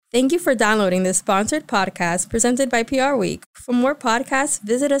Thank you for downloading this sponsored podcast presented by PR Week. For more podcasts,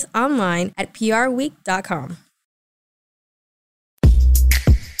 visit us online at prweek.com.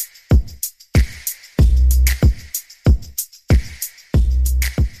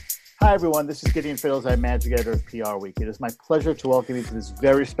 Hi, everyone. This is Gideon Fiddles. I'm Managing Editor of PR Week. It is my pleasure to welcome you to this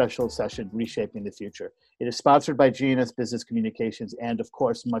very special session, Reshaping the Future. It is sponsored by G&S Business Communications, and of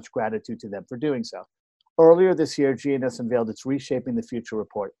course, much gratitude to them for doing so. Earlier this year, G&S unveiled its Reshaping the Future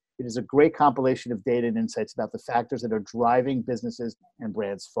report. It is a great compilation of data and insights about the factors that are driving businesses and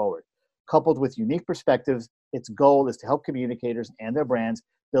brands forward. Coupled with unique perspectives, its goal is to help communicators and their brands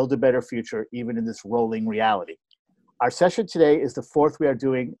build a better future, even in this rolling reality. Our session today is the fourth we are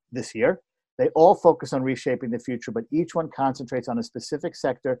doing this year. They all focus on reshaping the future, but each one concentrates on a specific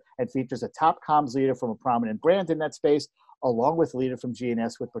sector and features a top comms leader from a prominent brand in that space, along with a leader from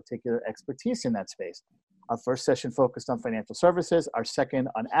G&S with particular expertise in that space. Our first session focused on financial services, our second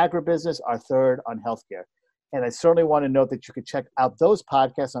on agribusiness, our third on healthcare. And I certainly want to note that you can check out those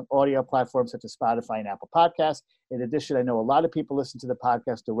podcasts on audio platforms such as Spotify and Apple Podcasts. In addition, I know a lot of people listen to the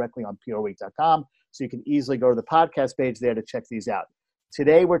podcast directly on pureweek.com, so you can easily go to the podcast page there to check these out.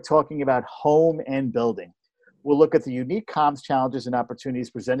 Today, we're talking about home and building. We'll look at the unique comms challenges and opportunities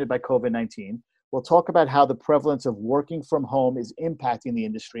presented by COVID-19. We'll talk about how the prevalence of working from home is impacting the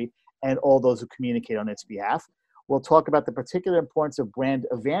industry and all those who communicate on its behalf. We'll talk about the particular importance of brand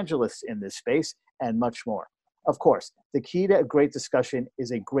evangelists in this space and much more. Of course, the key to a great discussion is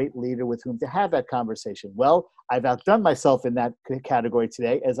a great leader with whom to have that conversation. Well, I've outdone myself in that category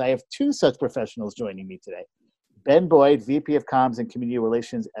today, as I have two such professionals joining me today. Ben Boyd, VP of Comms and Community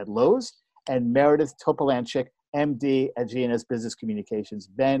Relations at Lowe's, and Meredith Topolanchik, MD at G&S Business Communications.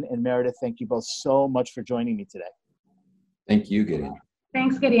 Ben and Meredith, thank you both so much for joining me today. Thank you, Gideon.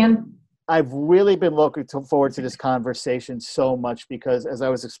 Thanks, Gideon. I've really been looking forward to this conversation so much because, as I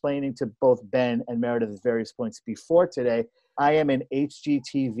was explaining to both Ben and Meredith at various points before today, I am an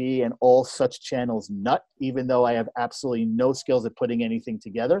HGTV and all such channels nut, even though I have absolutely no skills at putting anything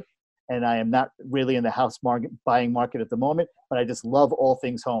together. And I am not really in the house buying market at the moment, but I just love all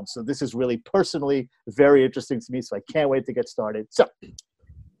things home. So this is really personally very interesting to me, so I can't wait to get started. So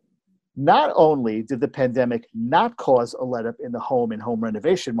not only did the pandemic not cause a let-up in the home and home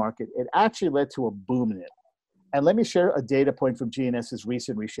renovation market, it actually led to a boom in it. And let me share a data point from G&S's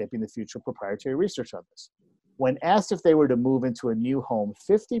recent Reshaping the Future proprietary research on this. When asked if they were to move into a new home,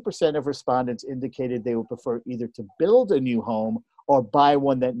 50% of respondents indicated they would prefer either to build a new home or buy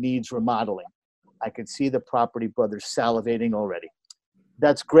one that needs remodeling. I could see the property brothers salivating already.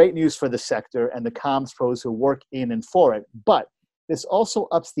 That's great news for the sector and the comms pros who work in and for it, but this also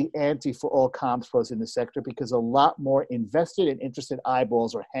ups the ante for all comms pros in the sector because a lot more invested and interested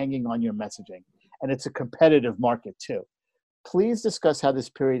eyeballs are hanging on your messaging. And it's a competitive market too. Please discuss how this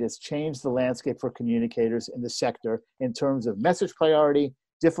period has changed the landscape for communicators in the sector in terms of message priority,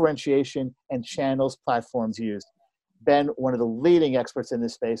 differentiation, and channels platforms used. Ben, one of the leading experts in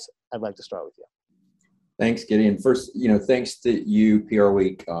this space, I'd like to start with you. Thanks, Gideon. First, thanks to you, PR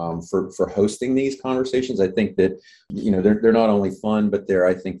Week, for hosting these conversations. I think that, they're not only fun, but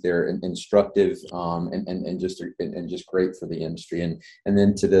I think they're instructive and just great for the industry. And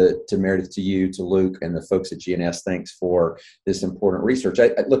then to Meredith, to you, to Luke, and the folks at G&S, thanks for this important research.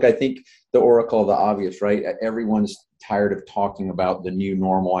 I think the oracle of the obvious, right? Everyone's tired of talking about the new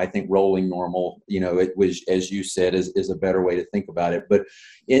normal. I think rolling normal, it was, as you said, is a better way to think about it. But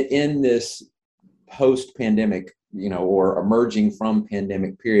in this post-pandemic, or emerging from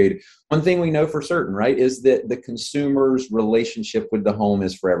pandemic period, one thing we know for certain, right, is that the consumer's relationship with the home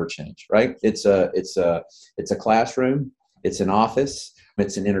is forever changed, right? It's a classroom, it's an office,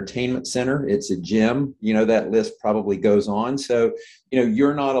 it's an entertainment center, it's a gym, that list probably goes on. So,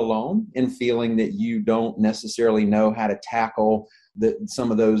 you're not alone in feeling that you don't necessarily know how to tackle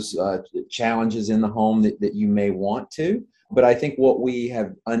some of those challenges in the home that you may want to. But I think what we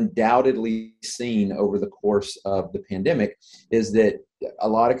have undoubtedly seen over the course of the pandemic is that a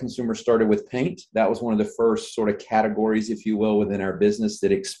lot of consumers started with paint. That was one of the first sort of categories, if you will, within our business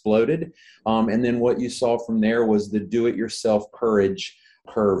that exploded. And then what you saw from there was the do-it-yourself courage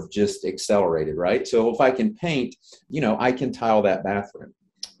curve just accelerated, right? So if I can paint, I can tile that bathroom.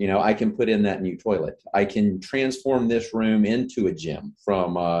 I can put in that new toilet. I can transform this room into a gym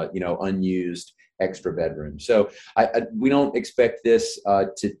from, unused extra bedroom. So we don't expect this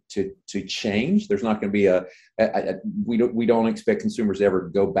to change. There's not going to be we don't expect consumers to ever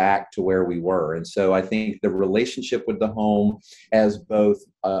go back to where we were. And so I think the relationship with the home as both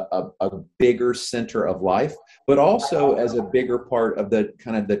a bigger center of life, but also as a bigger part of the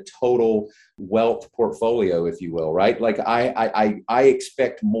kind of the total wealth portfolio, if you will, right? Like I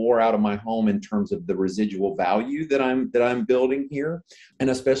expect more out of my home in terms of the residual value that I'm building here,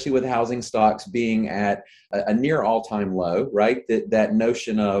 and especially with housing stocks being at a near all-time low, right? That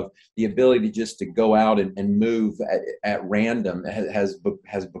notion of the ability just to go out and move at random has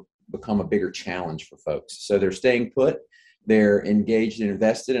become a bigger challenge for folks. So they're staying put, they're engaged and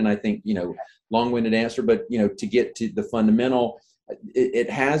invested, and I think, long-winded answer, but to get to the fundamental. It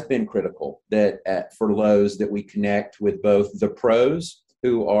has been critical that for Lowe's that we connect with both the pros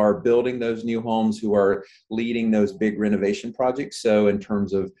who are building those new homes, who are leading those big renovation projects. So in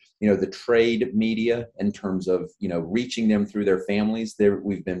terms of, the trade media, in terms of, reaching them through their families,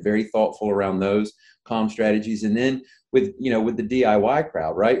 we've been very thoughtful around those comm strategies. And then with the DIY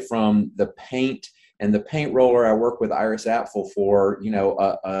crowd, right? From the paint and the paint roller, I work with Iris Apfel for,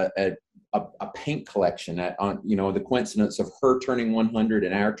 a paint collection the coincidence of her turning 100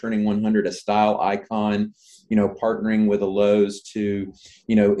 and our turning 100, a style icon, partnering with a Lowe's to,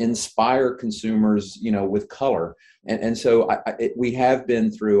 inspire consumers, with color. And so we have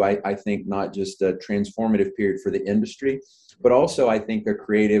been through, I think, not just a transformative period for the industry, but also I think a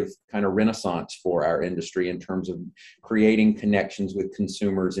creative kind of renaissance for our industry in terms of creating connections with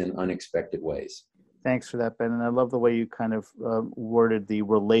consumers in unexpected ways. Thanks for that, Ben. And I love the way you kind of worded the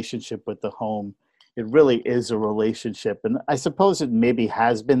relationship with the home. It really is a relationship. And I suppose it maybe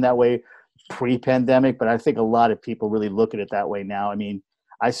has been that way pre-pandemic, but I think a lot of people really look at it that way now. I mean,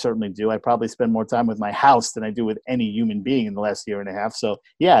 I certainly do. I probably spend more time with my house than I do with any human being in the last year and a half. So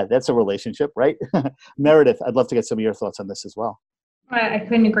yeah, that's a relationship, right? Meredith, I'd love to get some of your thoughts on this as well. I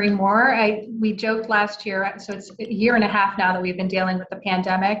couldn't agree more. We joked last year, so it's a year and a half now that we've been dealing with the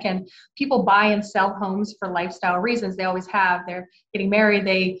pandemic, and people buy and sell homes for lifestyle reasons. They always have. They're getting married,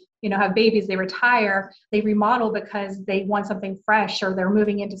 they have babies, they retire, they remodel because they want something fresh or they're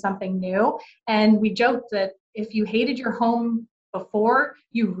moving into something new. And we joked that if you hated your home before,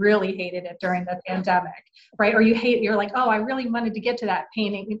 you really hated it during the pandemic, right? Or you're like, oh, I really wanted to get to that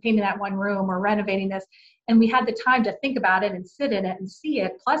painting that one room or renovating this. And we had the time to think about it and sit in it and see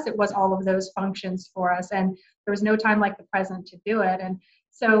it. Plus, it was all of those functions for us. And there was no time like the present to do it. And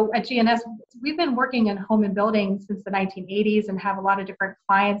so at G&S, we've been working in home and building since the 1980s and have a lot of different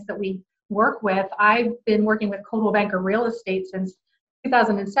clients that we work with. I've been working with Coldwell Banker Real Estate since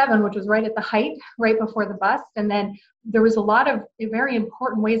 2007, which was right at the height, right before the bust. And then there was a lot of very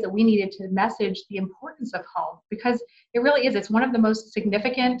important ways that we needed to message the importance of home, because it really is. It's one of the most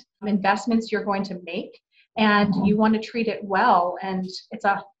significant investments you're going to make. And you want to treat it well. And it's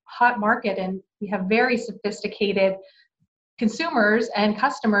a hot market, and we have very sophisticated consumers and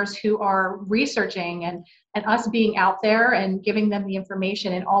customers who are researching, and us being out there and giving them the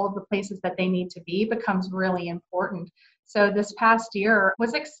information in all of the places that they need to be becomes really important. So this past year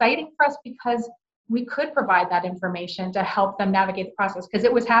was exciting for us because we could provide that information to help them navigate the process, because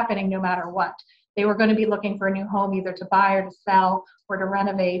it was happening no matter what. They were going to be looking for a new home, either to buy or to sell or to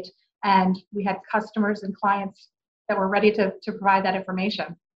renovate. And we had customers and clients that were ready to provide that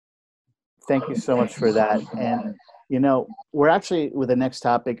information. Thank you so much for that. And, we're actually with the next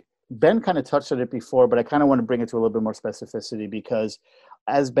topic. Ben kind of touched on it before, but I kind of want to bring it to a little bit more specificity because,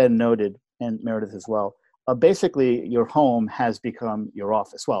 as Ben noted, and Meredith as well, basically your home has become your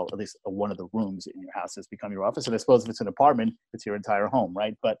office. Well, at least one of the rooms in your house has become your office. And I suppose if it's an apartment, it's your entire home,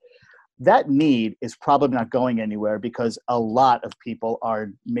 right? But that need is probably not going anywhere because a lot of people are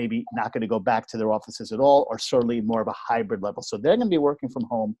maybe not going to go back to their offices at all, or certainly more of a hybrid level. So they're going to be working from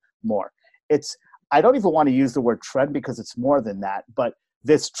home more. I don't even want to use the word trend because it's more than that, but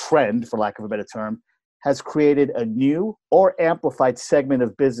this trend, for lack of a better term, has created a new or amplified segment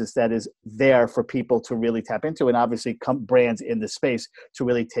of business that is there for people to really tap into, and obviously brands in the space to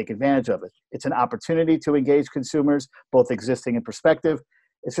really take advantage of it. It's an opportunity to engage consumers, both existing and prospective.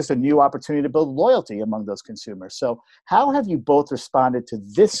 It's just a new opportunity to build loyalty among those consumers. So how have you both responded to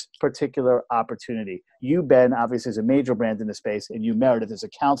this particular opportunity? You, Ben, obviously is a major brand in the space, and you, Meredith, is a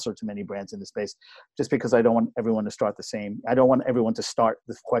counselor to many brands in the space, just because I don't want everyone to start the same. I don't want everyone to start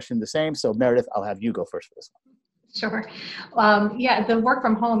the question the same. So Meredith, I'll have you go first for this one. Sure. Yeah, the work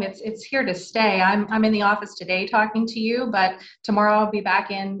from home, it's here to stay. I'm in the office today talking to you, but tomorrow I'll be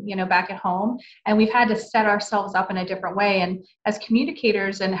back at home. And we've had to set ourselves up in a different way. And as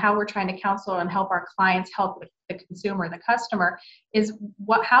communicators, and how we're trying to counsel and help our clients help with the consumer, the customer, is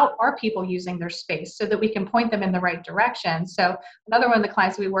how are people using their space so that we can point them in the right direction. So another one of the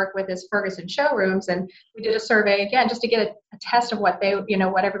clients we work with is Ferguson Showrooms, and we did a survey again just to get a test of what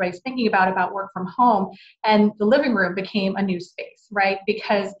what everybody's thinking about work from home. And the living room became a new space, right?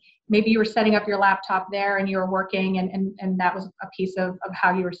 Because maybe you were setting up your laptop there and you were working, and that was a piece of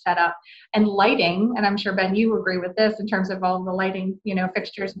how you were set up. And lighting, and I'm sure, Ben, you agree with this in terms of all the lighting,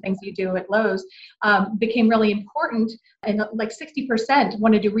 fixtures and things you do at Lowe's, became really important. And like 60%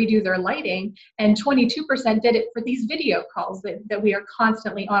 wanted to redo their lighting, and 22% did it for these video calls that we are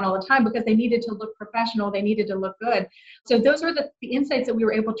constantly on all the time, because they needed to look professional, they needed to look good. So those were the insights that we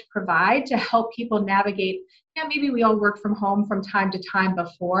were able to provide to help people navigate. Yeah, maybe we all worked from home from time to time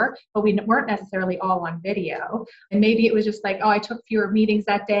before, but we weren't necessarily all on video. And maybe it was just like, oh, I took fewer meetings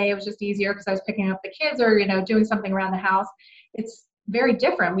that day. It was just easier because I was picking up the kids or, doing something around the house. It's very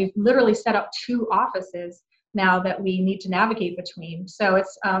different. We've literally set up 2 offices now that we need to navigate between. So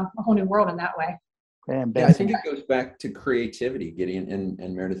it's a whole new world in that way. Yeah, I think it goes back to creativity, Gideon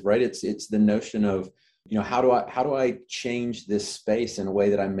and Meredith, right? It's the notion of, how do I change this space in a way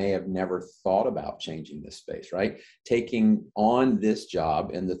that I may have never thought about changing this space, right? Taking on this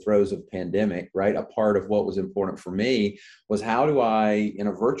job in the throes of pandemic, right? A part of what was important for me was, how do I, in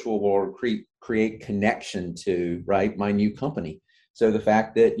a virtual world, create connection to, right, my new company? So the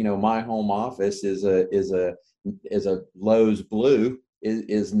fact that, my home office is a Lowe's blue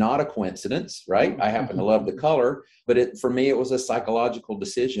is not a coincidence, right? I happen to love the color, but for me, it was a psychological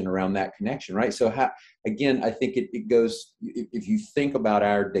decision around that connection, right? So again, I think it goes, if you think about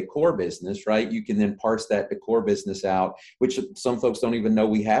our decor business, right, you can then parse that decor business out, which some folks don't even know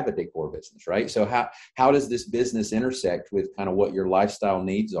we have a decor business, right? So how does this business intersect with kind of what your lifestyle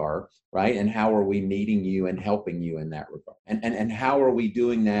needs are, right? And how are we meeting you and helping you in that regard? And how are we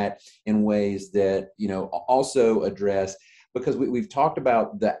doing that in ways that, also address, because we've talked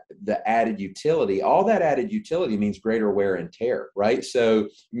about the added utility. All that added utility means greater wear and tear, right? So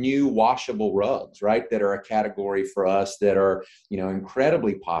new washable rugs, right, that are a category for us that are,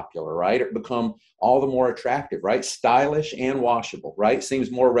 incredibly popular, right, become all the more attractive, right? Stylish and washable, right? Seems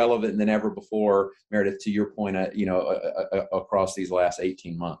more relevant than ever before, Meredith, to your point, across these last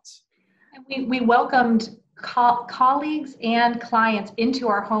 18 months. And we welcomed colleagues and clients into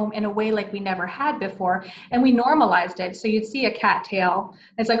our home in a way like we never had before, and we normalized it. So you'd see a cat tail,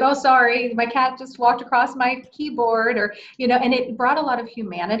 it's like, oh, sorry, my cat just walked across my keyboard, or and it brought a lot of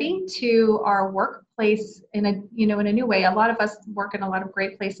humanity to our workplace in a new way. A lot of us work in a lot of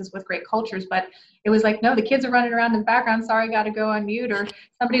great places with great cultures, but it was like, no, the kids are running around in the background, sorry, I got to go on mute, or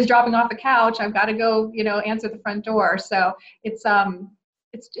somebody's dropping off the couch, I've got to go answer the front door. So it's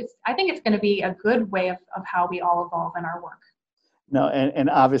I think it's going to be a good way of how we all evolve in our work. No, and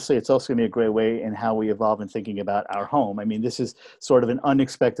obviously it's also going to be a great way in how we evolve in thinking about our home. I mean, this is sort of an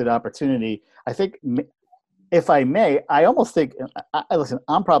unexpected opportunity. I think, if I may, I almost think, listen,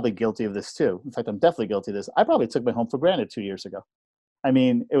 I'm probably guilty of this too. In fact, I'm definitely guilty of this. I probably took my home for granted 2 years ago. I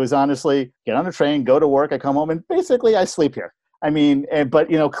mean, it was honestly, get on a train, go to work, I come home, and basically I sleep here. I mean, but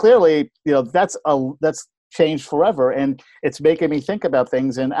clearly, that's changed forever, and it's making me think about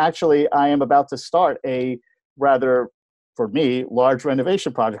things. And actually, I am about to start a rather, for me, large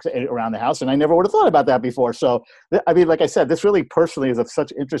renovation project around the house, and I never would have thought about that before. So, I mean, like I said, this really personally is of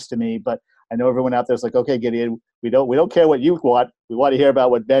such interest to me. But I know everyone out there is like, okay, Gideon, we don't care what you want. We want to hear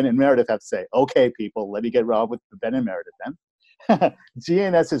about what Ben and Meredith have to say. Okay, people, let me get wrong with Ben and Meredith then.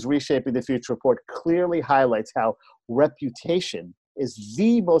 G&S's Reshaping the Future report clearly highlights how reputation is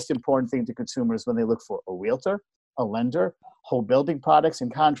the most important thing to consumers when they look for a realtor, a lender, home building products,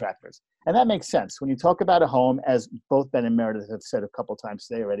 and contractors. And that makes sense. When you talk about a home, as both Ben and Meredith have said a couple times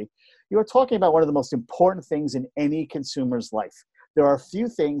today already, you're talking about one of the most important things in any consumer's life. There are few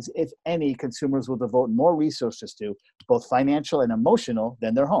things, if any, consumers will devote more resources to, both financial and emotional,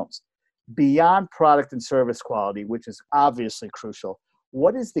 than their homes. Beyond product and service quality, which is obviously crucial,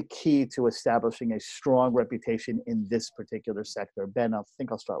 what is the key to establishing a strong reputation in this particular sector? Ben, I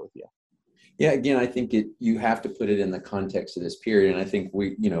think I'll start with you. Yeah, again, I think you have to put it in the context of this period. And I think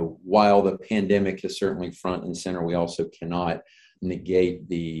while the pandemic is certainly front and center, we also cannot negate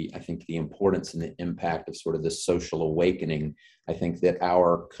the importance and the impact of sort of the social awakening, I think, that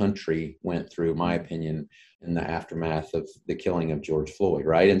our country went through, in my opinion, in the aftermath of the killing of George Floyd,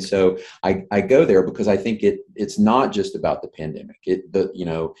 right? And so I go there because I think it's not just about the pandemic. It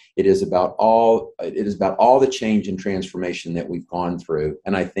is about all the change and transformation that we've gone through.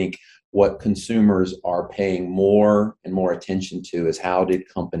 And I think what consumers are paying more and more attention to is how did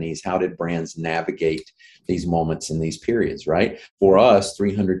brands navigate these moments and these periods, right? For us,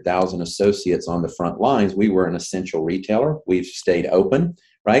 300,000 associates on the front lines, we were an essential retailer. We've stayed open,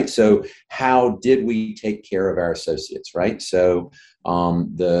 right? So how did we take care of our associates, right? So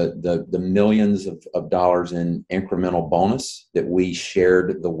the millions of dollars in incremental bonus that we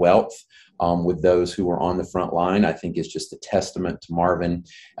shared the wealth with those who were on the front line, I think is just a testament to Marvin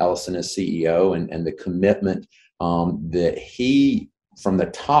Ellison as CEO and the commitment that he from the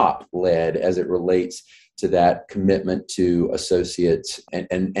top led as it relates to that commitment to associates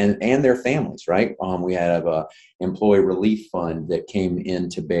and their families, right? We have a employee relief fund that came in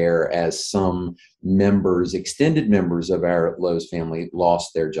to bear as some members, extended members of our Lowe's family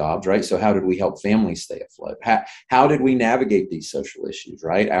lost their jobs, right? So how did we help families stay afloat? How did we navigate these social issues,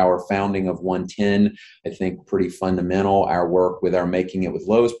 right? Our founding of 110, I think pretty fundamental. Our work with our Making It with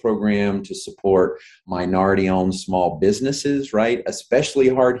Lowe's program to support minority-owned small businesses, right? Especially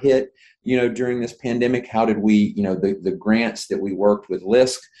hard hit, during this pandemic. How did we, the grants that we worked with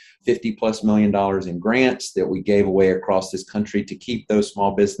LISC, $50+ million in grants that we gave away across this country to keep those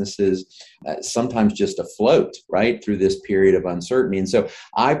small businesses sometimes just afloat, right, through this period of uncertainty. And so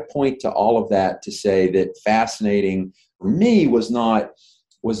I point to all of that to say that fascinating for me was not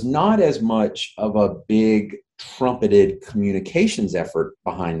as much of a big trumpeted communications effort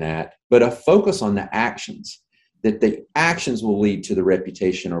behind that, but a focus on the actions, that the actions will lead to the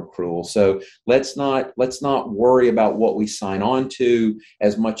reputation or accrual. So let's not worry about what we sign on to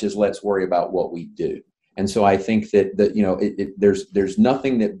as much as let's worry about what we do. And so I think that there's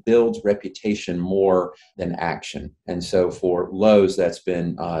nothing that builds reputation more than action. And so for Lowe's, that's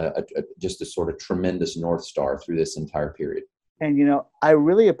been just a sort of tremendous North Star through this entire period. And, I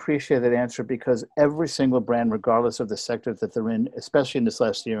really appreciate that answer, because every single brand, regardless of the sector that they're in, especially in this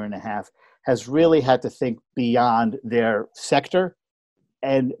last year and a half, has really had to think beyond their sector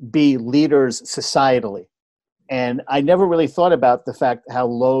and be leaders societally. And I never really thought about the fact how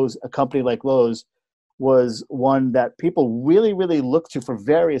Lowe's, a company like Lowe's, was one that people really, really looked to for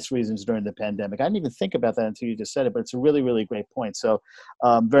various reasons during the pandemic. I didn't even think about that until you just said it, but it's a really, really great point. So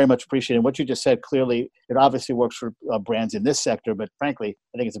very much appreciated. What you just said, clearly, it obviously works for brands in this sector, but frankly,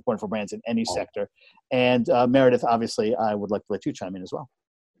 I think it's important for brands in any sector. And Meredith, obviously, I would like to let you chime in as well.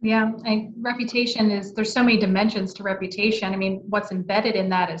 Yeah, reputation there's so many dimensions to reputation. I mean, what's embedded in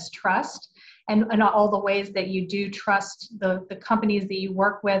that is trust. And all the ways that you do trust the companies that you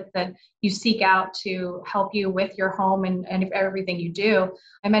work with, that you seek out to help you with your home and everything you do.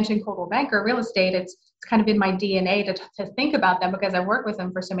 I mentioned Coldwell Banker Real Estate. It's kind of in my DNA to think about them because I've worked with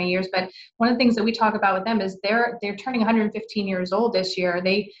them for so many years. But one of the things that we talk about with them is they're turning 115 years old this year.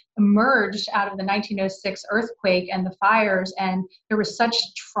 They emerged out of the 1906 earthquake and the fires, and there was such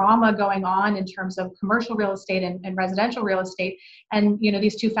trauma going on in terms of commercial real estate and residential real estate. And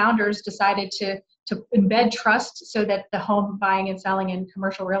these two founders decided to embed trust so that the home buying and selling in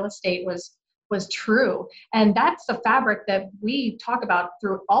commercial real estate was true. And that's the fabric that we talk about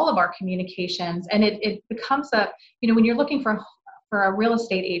through all of our communications. And it becomes when you're looking for a real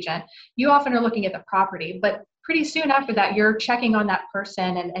estate agent, you often are looking at the property, but pretty soon after that, you're checking on that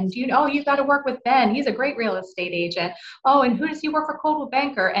person and you've got to work with Ben. He's a great real estate agent. Oh, and who does he work for? Coldwell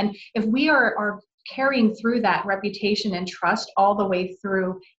Banker. And if we are carrying through that reputation and trust all the way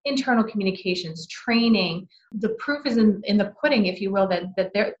through internal communications, training, the proof is in the pudding, if you will,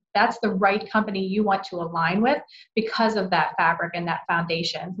 that's the right company you want to align with because of that fabric and that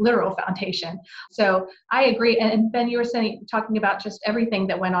foundation, literal foundation. So I agree. And Ben, you were talking about just everything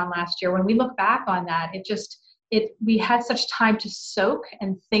that went on last year. When we look back on that, we had such time to soak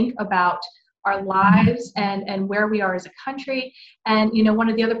and think about our lives and where we are as a country. And, one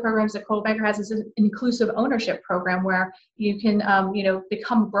of the other programs that Coldwell Banker has is an inclusive ownership program where you can,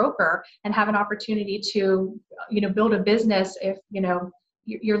 become a broker and have an opportunity to, build a business if,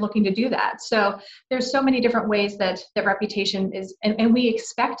 you're looking to do that. So there's so many different ways that reputation is, and we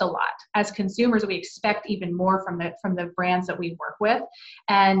expect a lot as consumers. We expect even more from the brands that we work with.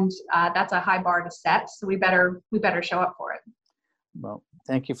 And that's a high bar to set. So we better show up for it. Well,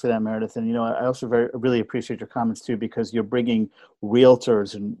 thank you for that, Meredith. And, I also really appreciate your comments too, because you're bringing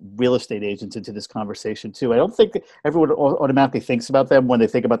realtors and real estate agents into this conversation too. I don't think that everyone automatically thinks about them when they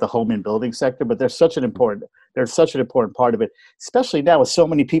think about the home and building sector, but they're such an important part of it, especially now with so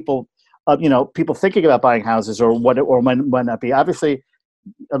many people, people thinking about buying houses or might not be. Obviously,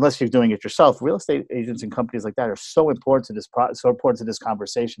 unless you're doing it yourself, real estate agents and companies like that are so important to this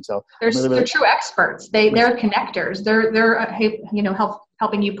conversation. So they're true experts. They're connectors. They're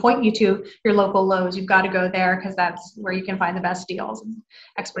helping you point you to your local Lowe's. You've got to go there because that's where you can find the best deals and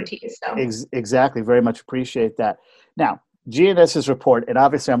expertise. So exactly, very much appreciate that. Now, G&S's report, and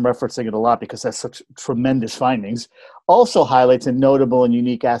obviously I'm referencing it a lot because that's such tremendous findings, also highlights a notable and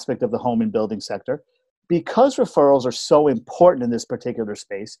unique aspect of the home and building sector. Because referrals are so important in this particular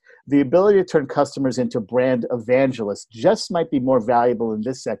space, the ability to turn customers into brand evangelists just might be more valuable in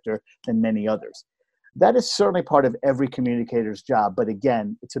this sector than many others. That is certainly part of every communicator's job. But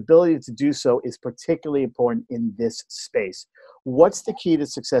again, its ability to do so is particularly important in this space. What's the key to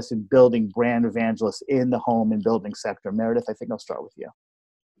success in building brand evangelists in the home and building sector? Meredith, I think I'll start with you.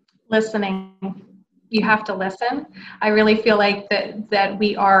 Listening. You have to listen. I really feel like the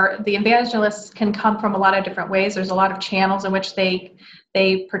evangelists can come from a lot of different ways. There's a lot of channels in which they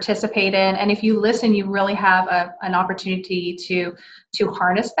participate in. And if you listen, you really have an opportunity to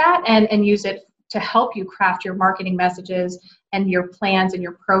harness that and use it to help you craft your marketing messages and your plans and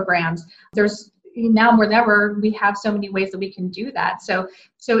your programs. There's now more than ever, we have so many ways that we can do that. So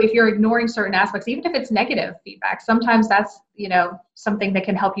if you're ignoring certain aspects, even if it's negative feedback, sometimes that's, something that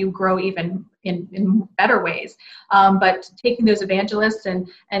can help you grow even in better ways. But taking those evangelists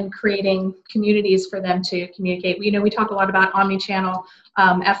and creating communities for them to communicate. We talk a lot about omni-channel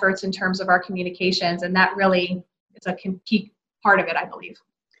efforts in terms of our communications, and that really is a key part of it, I believe.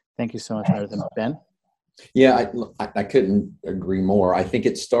 Thank you so much, Meredith. Ben? Yeah, I couldn't agree more. I think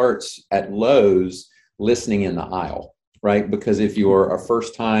it starts at Lowe's listening in the aisle, right? Because if you're a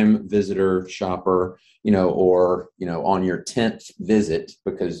first-time visitor, shopper, or on your 10th visit,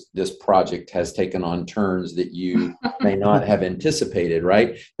 because this project has taken on turns that you may not have anticipated,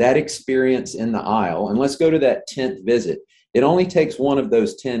 right? That experience in the aisle, and let's go to that 10th visit. It only takes one of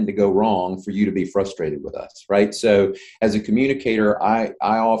those 10 to go wrong for you to be frustrated with us, right? So as a communicator, I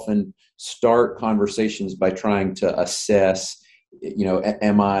often start conversations by trying to assess,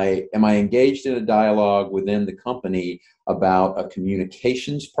 am I engaged in a dialogue within the company about a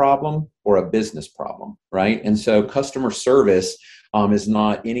communications problem or a business problem, right? And so customer service is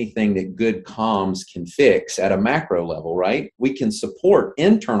not anything that good comms can fix at a macro level, right? We can support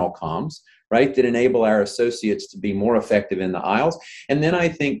internal comms, right, that enable our associates to be more effective in the aisles. And then I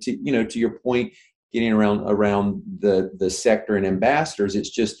think to your point, getting around the sector and ambassadors,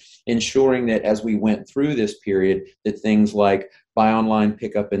 it's just ensuring that as we went through this period, that things like buy online,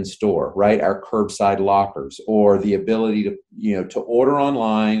 pick up in store, right, our curbside lockers, or the ability to order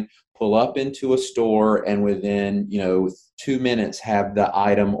online, pull up into a store, and within 2 minutes have the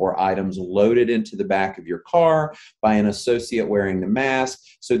item or items loaded into the back of your car by an associate wearing the mask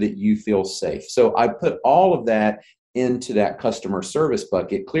so that you feel safe. So I put all of that into that customer service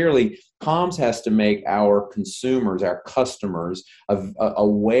bucket. Clearly, comms has to make our consumers, our customers,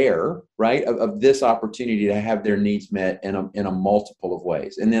 aware, right, of this opportunity to have their needs met in a multiple of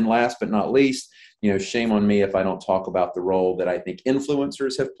ways. And then last but not least, shame on me if I don't talk about the role that I think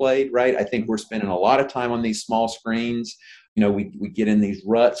influencers have played, right? I think we're spending a lot of time on these small screens. We get in these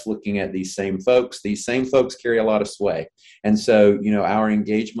ruts looking at these same folks. These same folks carry a lot of sway. And so, our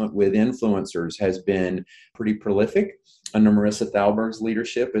engagement with influencers has been pretty prolific under Marissa Thalberg's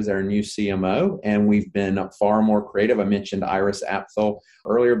leadership as our new CMO, and we've been far more creative. I mentioned Iris Apfel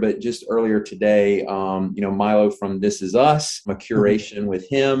earlier, but just earlier today, Milo from This Is Us, a curation with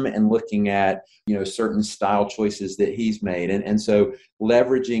him and looking at, certain style choices that he's made. And so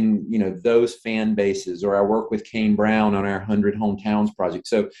leveraging, those fan bases, or our work with Kane Brown on our 100 Hometowns project.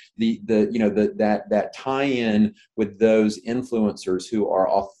 So that tie-in with those influencers who are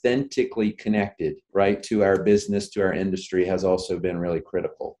authentically connected, right, to our business, to our industry, has also been really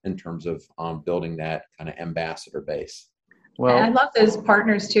critical in terms of building that kind of ambassador base. Well, I love those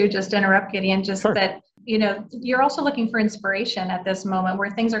partners too, just to interrupt, Gideon, just sure. That, you're also looking for inspiration at this moment where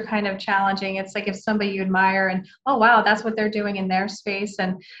things are kind of challenging. It's like if somebody you admire and, oh, wow, that's what they're doing in their space.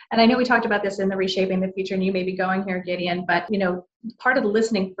 And I know we talked about this in the Reshaping the Future, and you may be going here, Gideon, but, part of the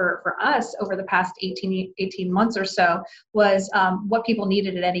listening for us over the past 18 months or so was what people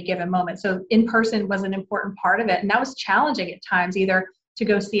needed at any given moment. So in person was an important part of it. And that was challenging at times, either to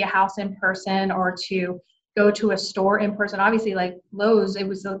go see a house in person or to go to a store in person. Obviously, like Lowe's, it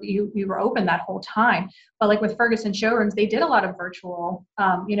was you were open that whole time. But like with Ferguson showrooms, they did a lot of virtual.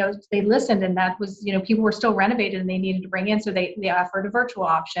 They listened, and that was people were still renovated and they needed to bring in, so they offered a virtual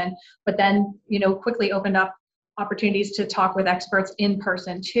option. But then quickly opened up opportunities to talk with experts in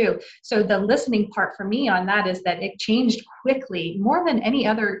person too. So the listening part for me on that is that it changed quickly, more than any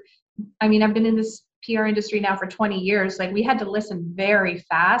other. I mean, I've been in this PR industry now for 20 years. Like, we had to listen very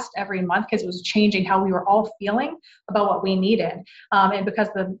fast every month because it was changing how we were all feeling about what we needed. And because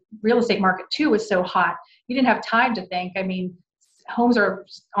the real estate market too was so hot, you didn't have time to think. I mean, homes are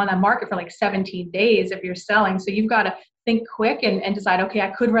on the market for like 17 days if you're selling. So you've got to think quick and decide, okay, I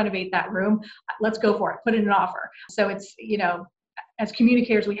could renovate that room. Let's go for it. Put in an offer. So it's, as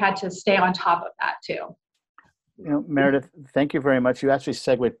communicators, we had to stay on top of that too. Meredith, thank you very much. You actually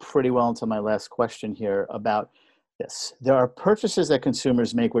segued pretty well into my last question here about this. There are purchases that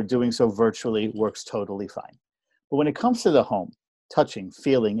consumers make where doing so virtually works totally fine. But when it comes to the home, touching,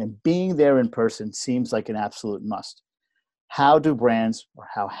 feeling, and being there in person seems like an absolute must. How do brands, or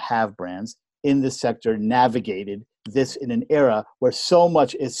how have brands in this sector navigated this in an era where so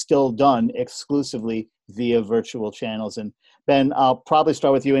much is still done exclusively via virtual channels? And Ben, I'll probably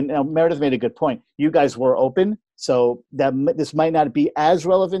start with you. And Meredith made a good point. You guys were open, so that this might not be as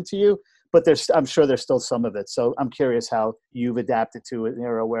relevant to you, but I'm sure there's still some of it. So I'm curious how you've adapted to an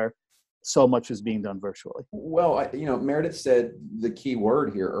era where so much is being done virtually. Well, Meredith said the key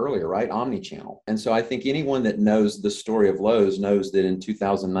word here earlier, right? Omnichannel. And so I think anyone that knows the story of Lowe's knows that in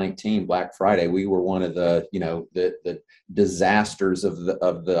 2019, Black Friday, we were one of the disasters of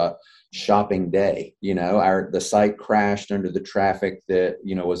the shopping day. The site crashed under the traffic that,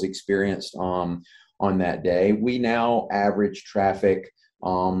 was experienced on that day. We now average traffic,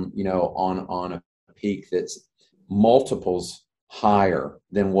 on a peak that's multiples higher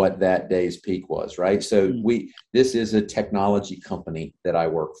than what that day's peak was, right? So this is a technology company that I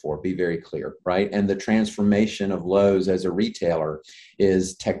work for, be very clear, right? And the transformation of Lowe's as a retailer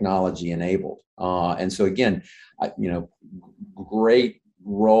is technology enabled. And so again, great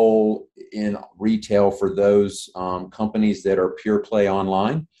role in retail for those companies that are pure play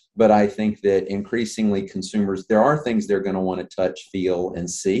online. But I think that increasingly consumers, there are things they're going to want to touch, feel, and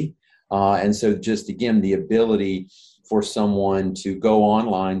see. And so just, again, the ability for someone to go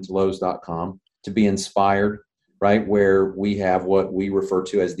online to Lowe's.com, to be inspired, right? Where we have what we refer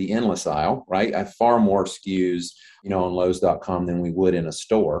to as the endless aisle, right? I have far more SKUs, on Lowe's.com than we would in a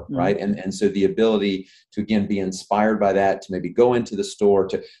store, right? And so the ability to, again, be inspired by that, to maybe go into the store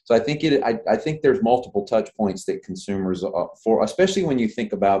so I think I think there's multiple touch points that consumers for, especially when you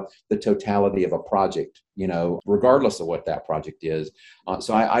think about the totality of a project, regardless of what that project is.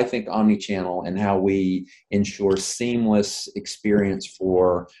 So I think omnichannel and how we ensure seamless experience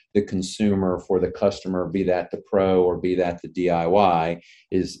for the consumer, for the customer, be that the pro or be that the DIY,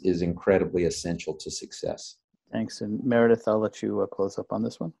 is incredibly essential to success. Thanks. And Meredith, I'll let you close up on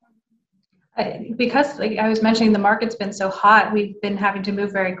this one. Because, like I was mentioning, the market's been so hot, we've been having to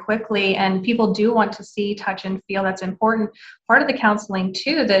move very quickly, and people do want to see, touch, and feel. That's important. Part of the counseling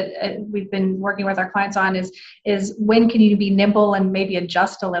too that we've been working with our clients on is when can you be nimble and maybe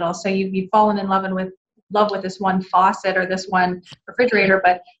adjust a little. So you've fallen in love with this one faucet or this one refrigerator,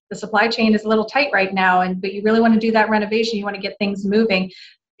 but the supply chain is a little tight right now, but you really want to do that renovation. You want to get things moving.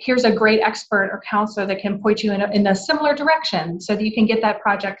 Here's a great expert or counselor that can point you in a similar direction so that you can get that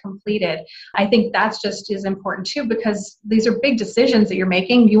project completed. I think that's just as important too, because these are big decisions that you're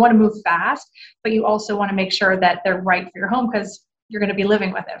making. You want to move fast, but you also want to make sure that they're right for your home because you're going to be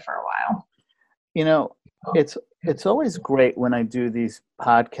living with it for a while. It's always great when I do these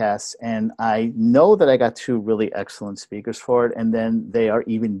podcasts and I know that I got two really excellent speakers for it, and then they are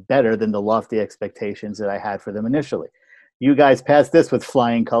even better than the lofty expectations that I had for them initially. You guys passed this with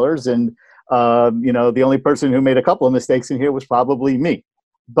flying colors, and the only person who made a couple of mistakes in here was probably me.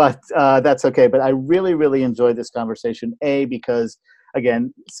 But that's okay. But I really, really enjoyed this conversation, because,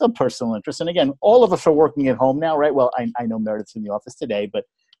 again, some personal interest. And again, all of us are working at home now, right? Well, I know Meredith's in the office today, but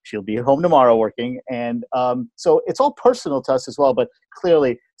she'll be at home tomorrow working. And so it's all personal to us as well, but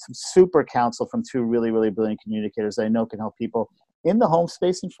clearly some super counsel from two really, really brilliant communicators that I know can help people in the home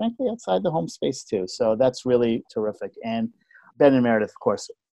space and frankly outside the home space too. So that's really terrific. And Ben and Meredith, of course,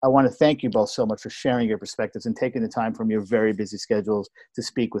 I want to thank you both so much for sharing your perspectives and taking the time from your very busy schedules to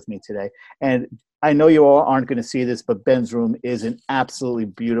speak with me today. And I know you all aren't going to see this, but Ben's room is an absolutely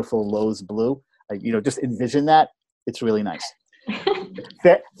beautiful Lowe's blue. Just envision that. It's really nice.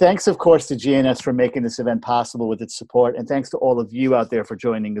 Thanks, of course, to G&S for making this event possible with its support. And thanks to all of you out there for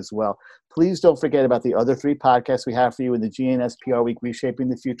joining as well. Please don't forget about the other 3 podcasts we have for you in the G&S PR Week Reshaping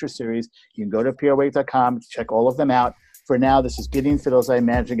the Future series. You can go to prweek.com to check all of them out. For now, this is Gideon Fiddleseye,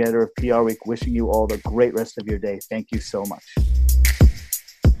 Managing Editor of PR Week, wishing you all the great rest of your day. Thank you so much.